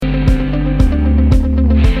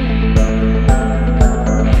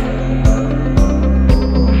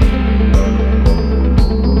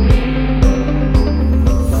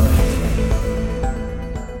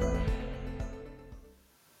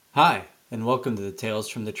welcome to the Tales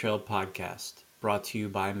from the Trail podcast, brought to you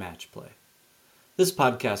by Matchplay. This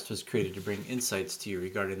podcast was created to bring insights to you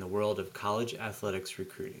regarding the world of college athletics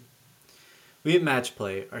recruiting. We at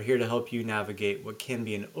Matchplay are here to help you navigate what can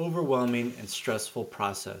be an overwhelming and stressful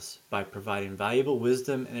process by providing valuable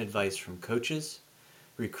wisdom and advice from coaches,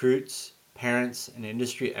 recruits, parents, and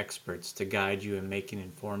industry experts to guide you in making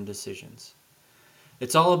informed decisions.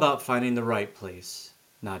 It's all about finding the right place,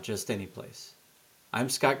 not just any place. I'm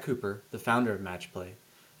Scott Cooper, the founder of Matchplay,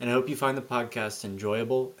 and I hope you find the podcast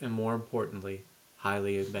enjoyable and, more importantly,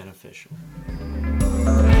 highly beneficial.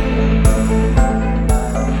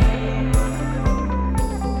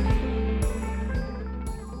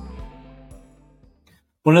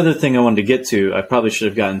 One other thing I wanted to get to, I probably should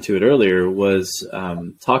have gotten to it earlier, was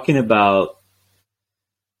talking about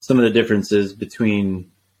some of the differences between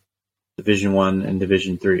Division I and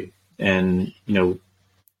Division III, and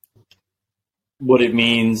what it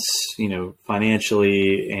means,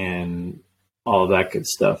 financially and all of that good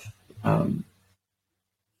stuff.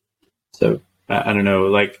 So I don't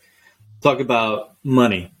know, talk about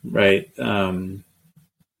money, right?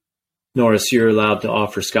 Norris, you're allowed to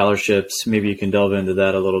offer scholarships. Maybe you can delve into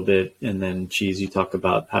that a little bit. And then Chezem, you talk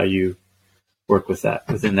about how you work with that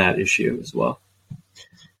within that issue as well.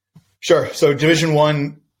 Sure. So Division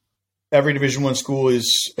I, every Division I school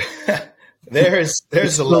is there's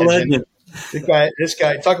a legend. This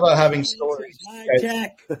guy, talk about having stories.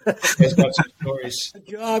 Jack. He's got some stories. Good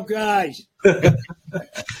job, guys.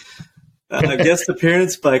 Guest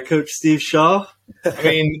appearance by Coach Steve Shaw. I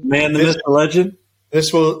mean, man, the myth, the legend.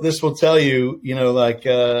 This will tell you,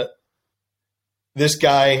 this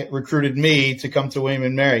guy recruited me to come to William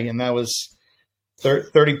and Mary, and that was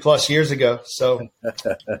 30 plus years ago. So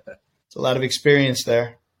it's a lot of experience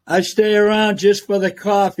there. I stay around just for the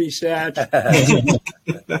coffee, Satch.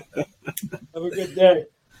 Have a good day.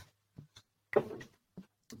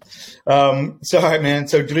 All right, man.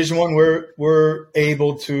 So Division I, we're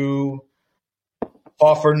able to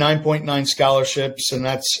offer 9.9 scholarships, and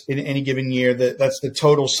that's in any given year. That's the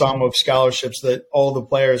total sum of scholarships that all the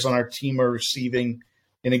players on our team are receiving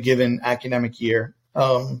in a given academic year.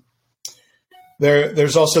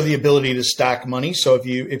 There's also the ability to stack money. So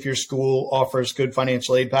if your school offers good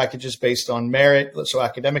financial aid packages based on merit, so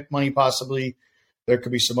academic money possibly, there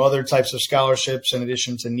could be some other types of scholarships in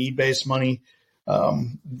addition to need-based money. That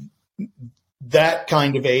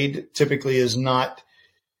kind of aid typically is not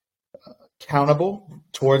countable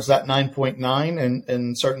towards that 9.9,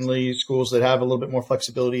 and certainly schools that have a little bit more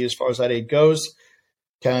flexibility as far as that aid goes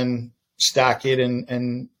can stack it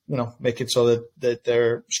and make it so that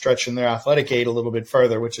they're stretching their athletic aid a little bit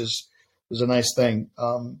further, which is a nice thing.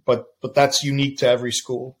 But that's unique to every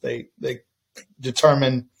school. They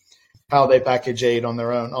determine how they package aid on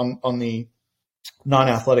their own on the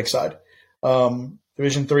non-athletic side.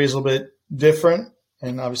 Division III is a little bit different,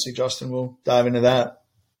 and obviously Justin will dive into that.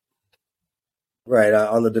 Right.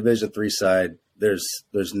 On the Division III side, there's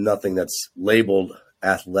nothing that's labeled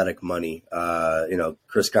athletic money.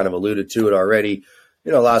 Chris kind of alluded to it already.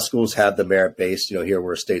 A lot of schools have the merit-based. Here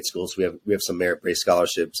we're a state school, so we have some merit-based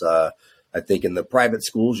scholarships. I think in the private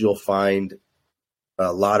schools, you'll find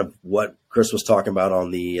a lot of what Chris was talking about on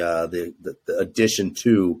the addition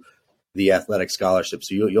to the athletic scholarships.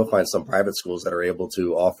 So you'll find some private schools that are able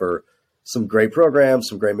to offer some great programs,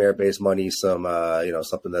 some great merit-based money, some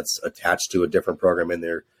something that's attached to a different program in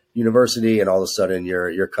their university, and all of a sudden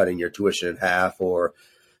you're cutting your tuition in half. Or,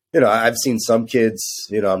 I've seen some kids.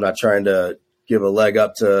 I'm not trying to give a leg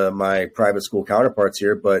up to my private school counterparts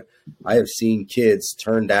here, but I have seen kids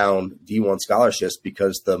turn down D1 scholarships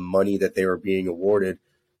because the money that they were being awarded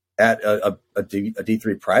at a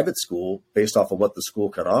D3 private school, based off of what the school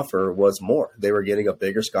could offer, was more. They were getting a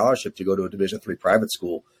bigger scholarship to go to a Division III private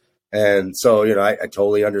school. And so, I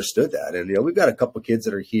totally understood that. And, we've got a couple of kids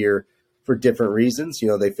that are here for different reasons.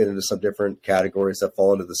 They fit into some different categories that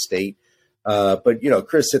fall into the state. But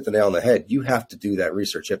Chris hit the nail on the head. You have to do that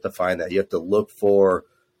research. You have to find that. You have to look for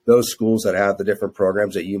those schools that have the different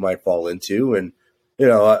programs that you might fall into. And,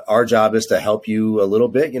 our job is to help you a little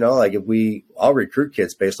bit. I'll recruit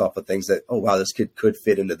kids based off of things that, oh, wow, this kid could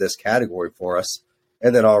fit into this category for us.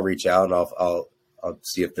 And then I'll reach out and I'll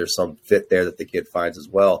see if there's some fit there that the kid finds as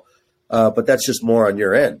well. But that's just more on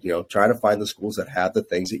your end, try to find the schools that have the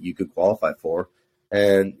things that you could qualify for.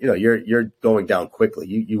 And, you're going down quickly.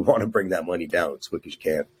 You want to bring that money down as quick as you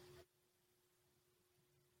can.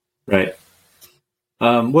 Right.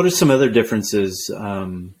 What are some other differences,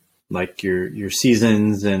 like your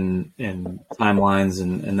seasons and timelines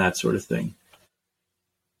and that sort of thing?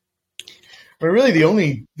 But really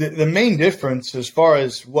the main difference as far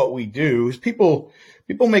as what we do is people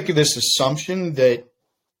people make this assumption that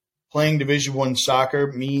playing Division I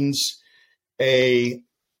soccer means a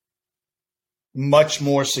much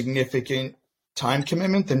more significant time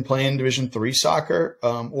commitment than playing Division III soccer,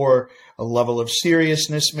 or a level of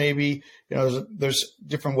seriousness. Maybe, there's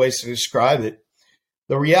different ways to describe it.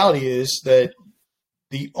 The reality is that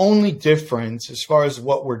the only difference as far as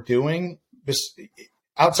what we're doing,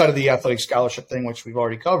 outside of the athletic scholarship thing, which we've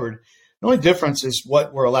already covered, the only difference is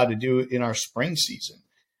what we're allowed to do in our spring season.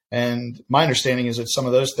 And my understanding is that some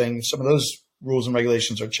of those rules and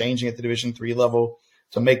regulations are changing at the Division III level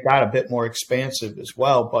to make that a bit more expansive as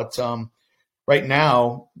well. But right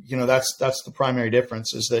now, that's the primary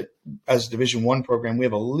difference, is that as a Division I program, we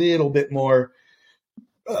have a little bit more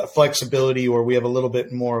flexibility, or we have a little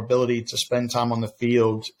bit more ability to spend time on the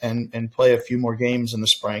field and play a few more games in the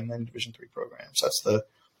spring than Division III programs. That's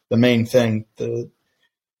the main thing. The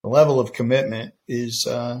level of commitment is,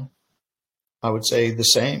 I would say, the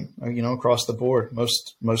same, across the board.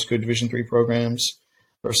 Most good Division III programs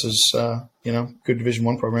versus, good Division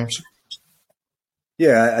I programs.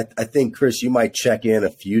 Yeah, I think, Chris, you might check in a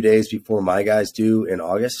few days before my guys do in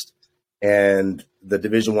August, and the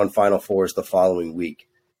Division I Final Four is the following week.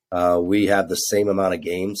 We have the same amount of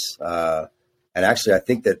games. And actually, I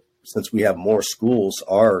think that since we have more schools,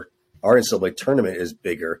 our NCAA tournament is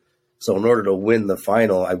bigger. So in order to win the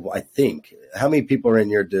final, I think, how many people are in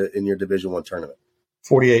your Division I tournament?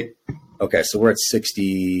 48. Okay, so we're at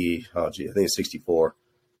 60. I think it's 64.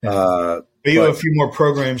 Yeah. But you have a few more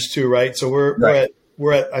programs too, right? So we're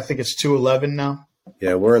at I think it's 211 now.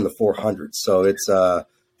 Yeah, we're in the 400s. So it's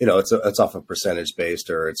it's off of percentage based,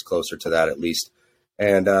 or it's closer to that at least.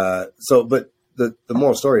 And but the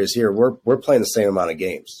moral story is here, we're playing the same amount of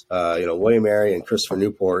games. William Mary and Christopher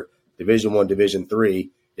Newport, Division I, Division III.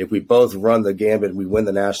 If we both run the gambit, we win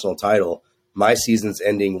the national title. My season's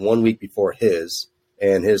ending 1 week before his,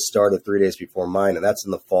 and his started 3 days before mine, and that's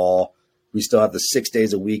in the fall. We still have the 6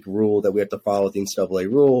 days a week rule that we have to follow with the NCAA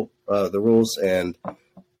the rules, and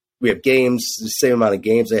we have games, the same amount of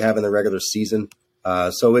games they have in the regular season.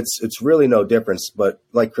 So it's really no difference. But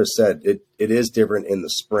like Chris said, it is different in the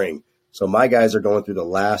spring. So my guys are going through the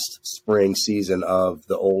last spring season of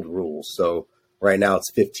the old rules. So right now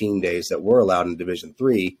it's 15 days that we're allowed in Division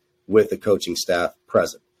III with the coaching staff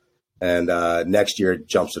present. And next year it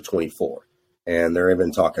jumps to 24. And they're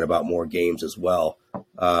even talking about more games as well.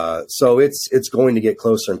 So it's going to get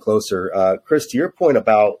closer and closer. Chris, to your point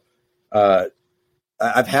about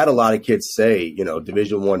I've had a lot of kids say,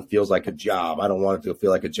 Division I feels like a job. I don't want it to feel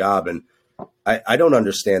like a job. And I don't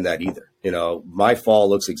understand that either. My fall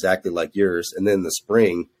looks exactly like yours. And then in the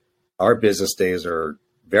spring, our business days are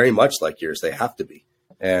very much like yours. They have to be.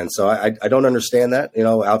 And so I don't understand that,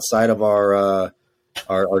 outside of our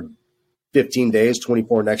 15 days,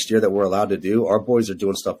 24 next year that we're allowed to do. Our boys are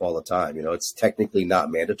doing stuff all the time. It's technically not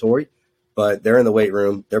mandatory, but they're in the weight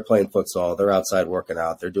room. They're playing futsal. They're outside working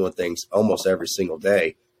out. They're doing things almost every single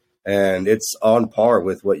day. And it's on par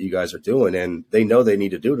with what you guys are doing. And they know they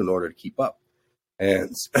need to do it in order to keep up.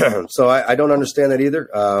 And so I don't understand that either.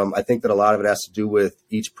 I think that a lot of it has to do with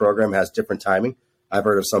each program has different timing. I've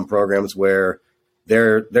heard of some programs where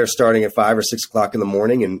they're starting at 5 or 6 o'clock in the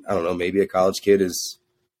morning. And I don't know, maybe a college kid is,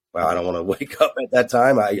 well, I don't want to wake up at that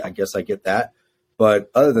time. I guess I get that.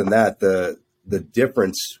 But other than that, the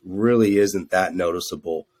difference really isn't that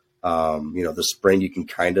noticeable. The spring, you can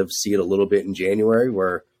kind of see it a little bit in January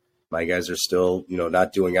where my guys are still,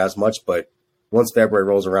 not doing as much. But once February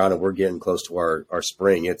rolls around and we're getting close to our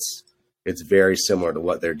spring, it's very similar to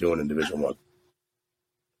what they're doing in Division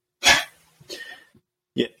I.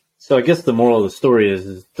 Yeah. So I guess the moral of the story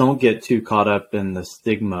is don't get too caught up in the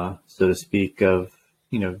stigma, so to speak, of,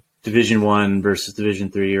 Division I versus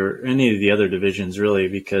Division III or any of the other divisions, really,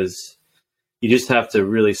 because you just have to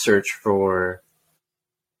really search for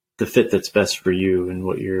the fit that's best for you and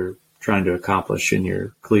what you're trying to accomplish in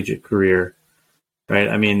your collegiate career, right?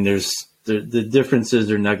 I mean, there's the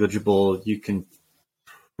differences are negligible. You can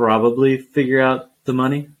probably figure out the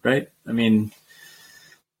money, right? I mean,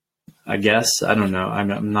 I guess, I don't know.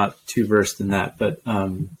 I'm not too versed in that, but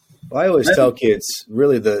I always tell kids,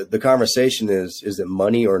 really, the conversation is it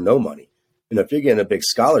money or no money? If you're getting a big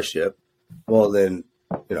scholarship, well, then,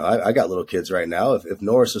 I got little kids right now. If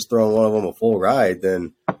Norris is throwing one of them a full ride,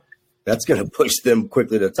 then that's going to push them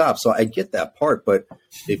quickly to the top. So I get that part. But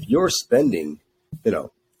if you're spending,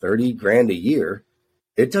 $30,000 a year,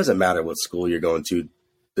 it doesn't matter what school you're going to,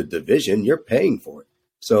 the division, you're paying for it.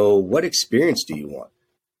 So what experience do you want?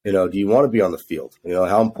 Do you want to be on the field?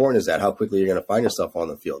 How important is that? How quickly you're going to find yourself on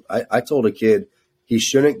the field? I told a kid he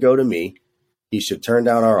shouldn't go to me he should turn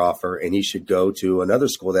down our offer and he should go to another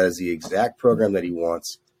school that is the exact program that he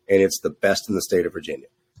wants, and it's the best in the state of Virginia.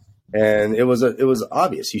 And it was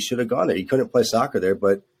obvious he should have gone there. He couldn't play soccer there,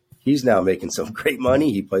 but he's now making some great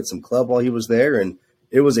money. He played some club while he was there, and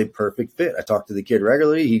it was a perfect fit. I talked to the kid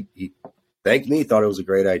regularly. He thanked me, thought it was a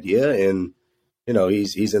great idea, and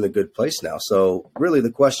he's in a good place now. So really the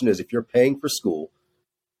question is, if you're paying for school,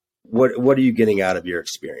 what are you getting out of your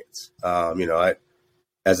experience?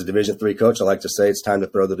 As a Division III coach, I like to say it's time to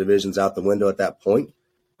throw the divisions out the window at that point.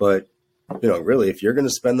 But, really, if you're going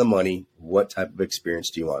to spend the money, what type of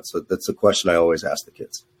experience do you want? So that's the question I always ask the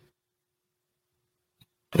kids.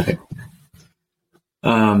 Okay.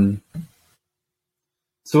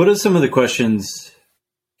 So what are some of the questions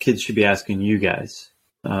kids should be asking you guys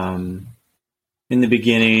in the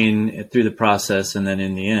beginning, through the process, and then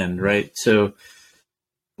in the end, right? So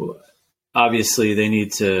obviously they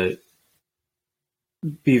need to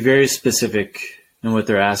be very specific in what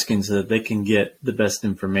they're asking so that they can get the best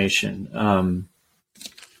information.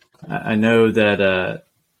 I know that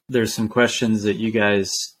there's some questions that you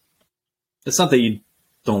guys, it's not that you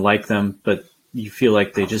don't like them, but you feel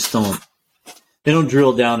like they just don't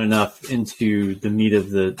drill down enough into the meat of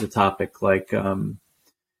the topic. Like,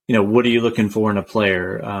 what are you looking for in a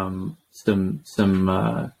player?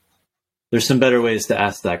 There's some better ways to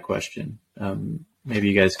ask that question. Maybe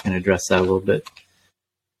you guys can address that a little bit.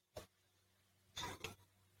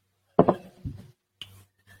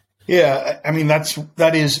 Yeah, I mean,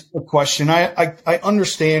 that is a question. I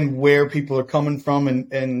understand where people are coming from,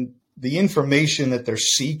 and the information that they're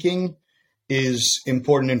seeking is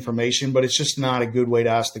important information, but it's just not a good way to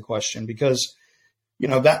ask the question because,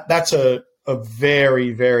 that's a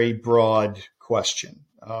very, very broad question.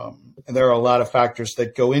 And there are a lot of factors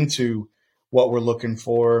that go into what we're looking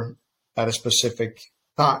for at a specific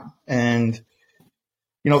time. And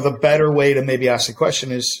the better way to maybe ask the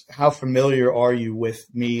question is, how familiar are you with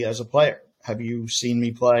me as a player? Have you seen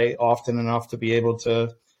me play often enough to be able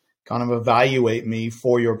to kind of evaluate me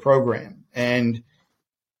for your program? And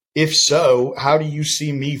if so, how do you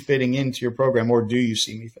see me fitting into your program, or do you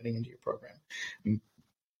see me fitting into your program?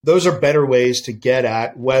 Those are better ways to get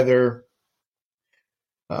at whether,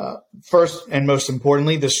 first and most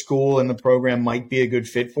importantly, the school and the program might be a good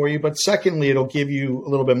fit for you. But secondly, it'll give you a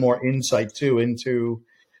little bit more insight too into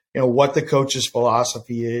what the coach's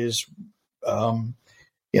philosophy is, what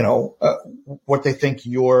they think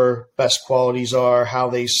your best qualities are, how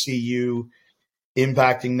they see you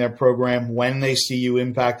impacting their program, when they see you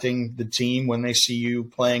impacting the team, when they see you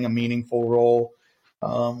playing a meaningful role.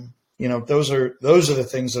 Those are the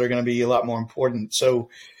things that are going to be a lot more important. So,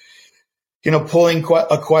 pulling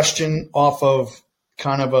a question off of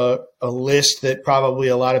kind of a list that probably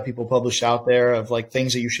a lot of people publish out there of like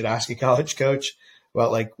things that you should ask a college coach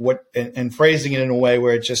about, like what, and phrasing it in a way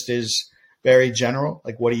where it just is very general.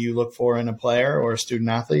 Like, what do you look for in a player or a student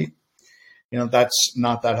athlete? That's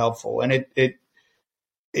not that helpful. And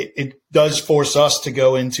it does force us to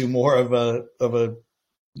go into more of a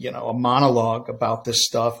monologue about this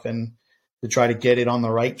stuff and to try to get it on the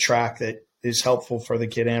right track that is helpful for the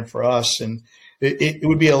kid and for us. And it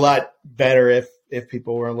would be a lot better if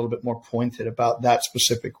people were a little bit more pointed about that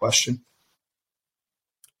specific question.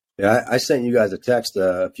 Yeah, I sent you guys a text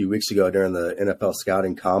a few weeks ago during the NFL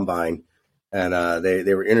scouting combine, and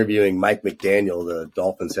they were interviewing Mike McDaniel, the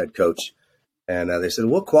Dolphins head coach. And they said,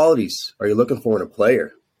 "What qualities are you looking for in a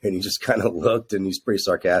player?" And he just kind of looked, and he's pretty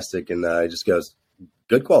sarcastic, and he just goes,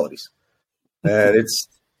 "Good qualities." And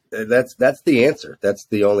that's the answer. That's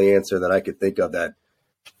the only answer that I could think of that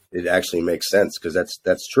it actually makes sense, because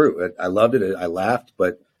that's true. I loved it. I laughed,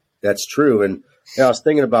 but that's true. And I was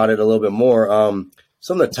thinking about it a little bit more.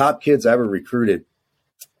 Some of the top kids I ever recruited,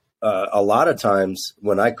 a lot of times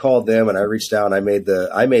when I called them and I reached out and I made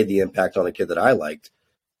the impact on a kid that I liked,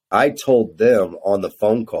 I told them on the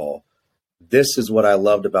phone call, "This is what I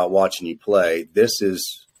loved about watching you play. This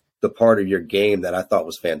is the part of your game that I thought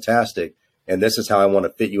was fantastic. And this is how I want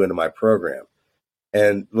to fit you into my program."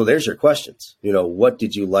 And well, there's your questions. What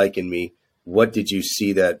did you like in me? What did you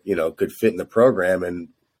see that, could fit in the program? And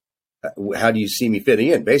how do you see me fitting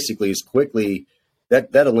in? Basically, as quickly, that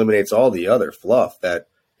eliminates all the other fluff that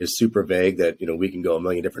is super vague that, we can go a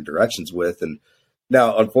million different directions with. And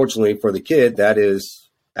now, unfortunately for the kid, that is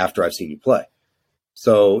after I've seen you play.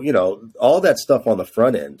 So, all that stuff on the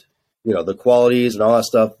front end, the qualities and all that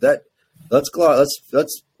stuff, let's go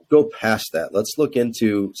past that. Let's look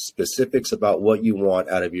into specifics about what you want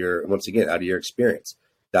out of your experience.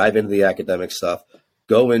 Dive into the academic stuff.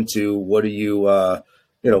 Go into what do you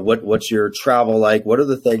what's your travel like? What are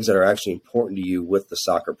the things that are actually important to you with the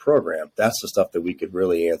soccer program? That's the stuff that we could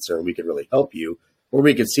really answer and we could really help you, or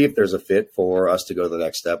we could see if there's a fit for us to go to the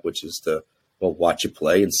next step, which is to watch you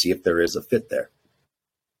play and see if there is a fit there.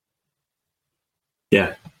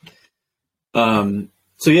 Yeah.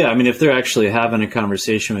 So yeah, I mean, if they're actually having a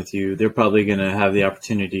conversation with you, they're probably going to have the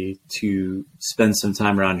opportunity to spend some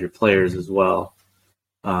time around your players as well,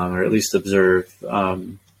 or at least observe.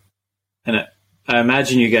 And I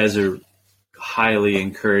imagine you guys are highly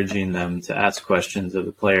encouraging them to ask questions of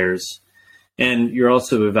the players, and you're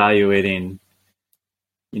also evaluating,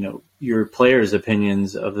 your players'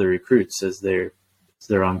 opinions of the recruits as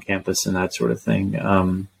they're on campus and that sort of thing.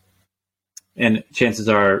 And chances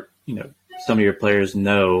are, some of your players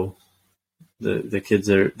know the kids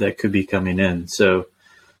that could be coming in. So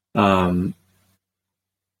I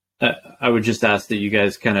would just ask that you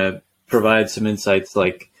guys kind of provide some insights,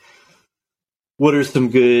 like what are some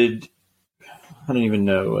good, I don't even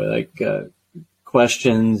know,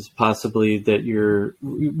 questions possibly that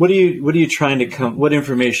what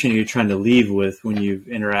information are you trying to leave with when you've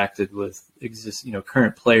interacted with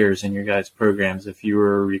current players in your guys' programs? If you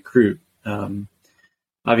were a recruit,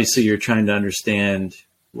 obviously you're trying to understand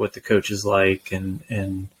what the coach is like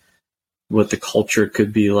and what the culture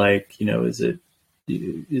could be like. Is it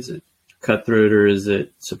cutthroat or is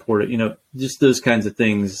it supportive? Just those kinds of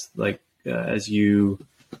things, as you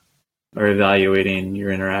are evaluating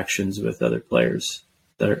your interactions with other players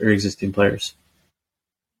that are existing players.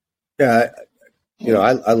 Yeah.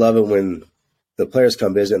 I love it when the players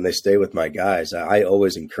come visit and they stay with my guys. I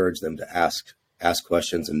always encourage them to ask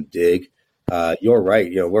questions and dig. You're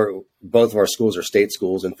right. Both of our schools are state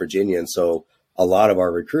schools in Virginia. And so a lot of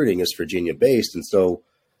our recruiting is Virginia based. And so,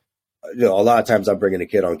 a lot of times I'm bringing a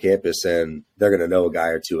kid on campus and they're going to know a guy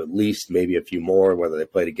or two, at least maybe a few more, whether they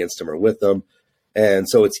played against them or with them. And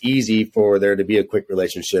so it's easy for there to be a quick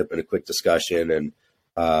relationship and a quick discussion. And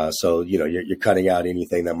so, you're cutting out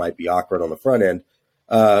anything that might be awkward on the front end.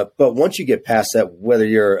 But once you get past that, whether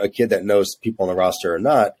you're a kid that knows people on the roster or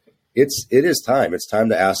not, it is time. It's time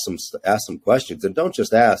to ask some questions, and don't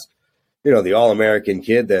just ask, the All-American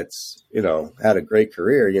kid that's, had a great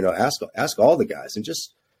career. Ask all the guys, and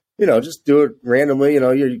just do it randomly.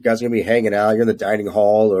 You guys are gonna be hanging out. You're in the dining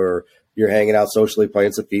hall, or you're hanging out socially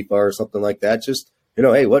playing some FIFA or something like that. Just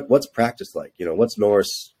hey, what's practice like? What's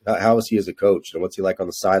Norris? How is he as a coach? What's he like on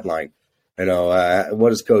the sideline?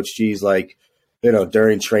 What is Coach G's like?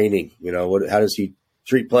 During training. How does he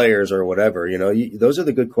treat players or whatever? Those are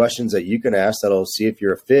the good questions that you can ask that'll see if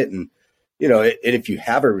you're a fit. And and if you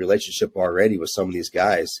have a relationship already with some of these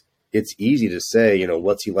guys, it's easy to say,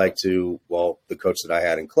 what's he like to, the coach that I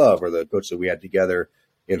had in club or the coach that we had together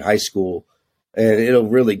in high school. And it'll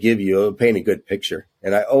really paint a good picture.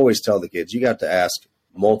 And I always tell the kids, you got to ask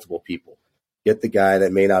multiple people. Get the guy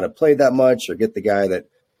that may not have played that much, or get the guy that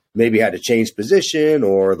maybe had to change position,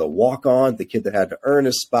 or the walk-on, the kid that had to earn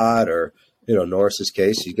his spot, or, Norris's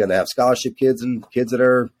case, he's going to have scholarship kids and kids that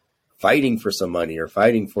are fighting for some money or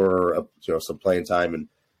fighting for, some playing time. And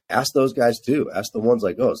ask those guys too. Ask the ones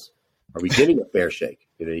like those. Are we getting a fair shake?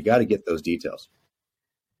 You got to get those details.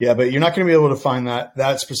 Yeah, but you're not going to be able to find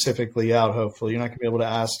that specifically out, hopefully. You're not going to be able to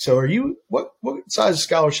ask. So are you – what size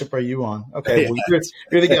scholarship are you on? Okay, well,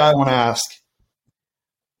 you're the guy I want to ask.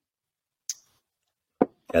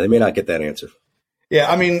 Yeah, they may not get that answer.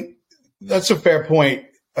 Yeah, I mean, that's a fair point.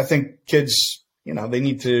 I think kids, they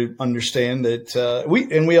need to understand that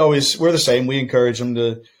we're the same. We encourage them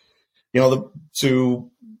to,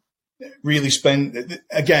 to really spend.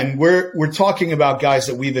 Again, we're talking about guys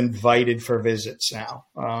that we've invited for visits now.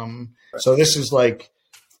 So this is like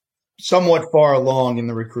somewhat far along in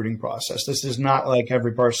the recruiting process. This is not like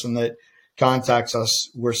every person that contacts us,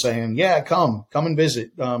 we're saying, yeah, come and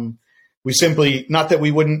visit. We simply, not that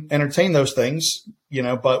we wouldn't entertain those things,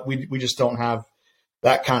 but we just don't have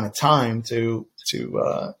that kind of time to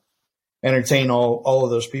entertain all of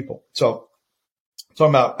those people. So talking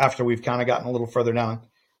about after we've kind of gotten a little further down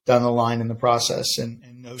the line in the process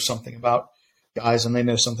and know something about guys, and they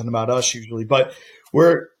know something about us usually. But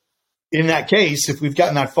we're in that case, if we've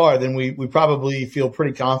gotten that far, then we probably feel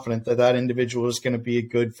pretty confident that individual is going to be a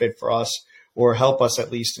good fit for us, or help us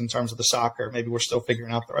at least in terms of the soccer. Maybe we're still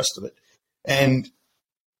figuring out the rest of it. And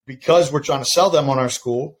because we're trying to sell them on our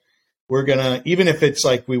school, we're going to, even if it's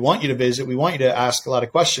like we want you to visit, we want you to ask a lot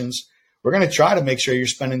of questions, we're going to try to make sure you're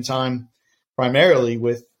spending time primarily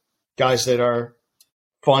with guys that are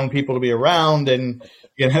fun people to be around and,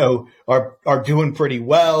 are doing pretty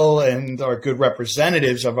well and are good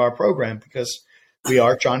representatives of our program, because we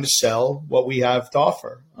are trying to sell what we have to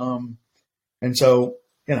offer. And so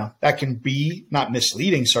that can be not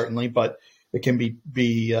misleading, certainly, but it can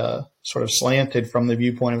be sort of slanted from the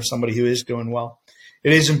viewpoint of somebody who is doing well.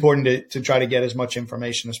 It is important to try to get as much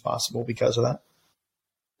information as possible because of that.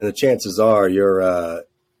 And the chances are you're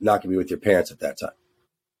not going to be with your parents at that time.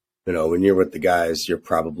 When you're with the guys, you're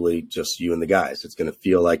probably just you and the guys. It's going to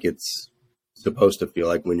feel like it's supposed to feel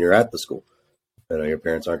like when you're at the school. Your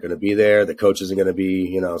parents aren't going to be there. The coach isn't going to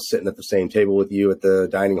be, sitting at the same table with you at the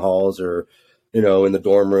dining halls or, in the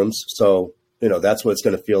dorm rooms. So, that's what it's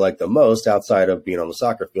going to feel like the most outside of being on the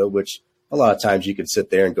soccer field, which a lot of times you can sit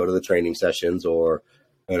there and go to the training sessions or,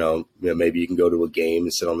 maybe you can go to a game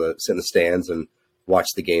and sit in the stands and watch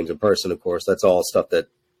the games in person. Of course, that's all stuff that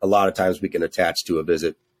a lot of times we can attach to a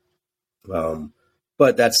visit.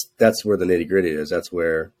 But that's where the nitty gritty is. That's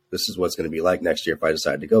where this is what's going to be like next year if I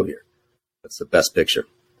decide to go here. That's the best picture.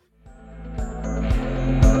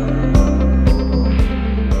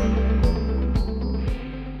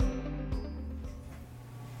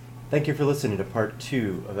 Thank you for listening to part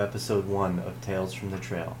 2 of episode 1 of Tales from the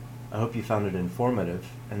Trail. I hope you found it informative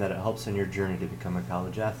and that it helps in your journey to become a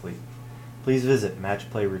college athlete. Please visit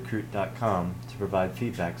matchplayrecruit.com to provide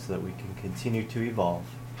feedback so that we can continue to evolve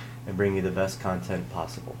and bring you the best content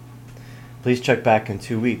possible. Please check back in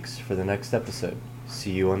 2 weeks for the next episode.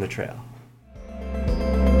 See you on the trail.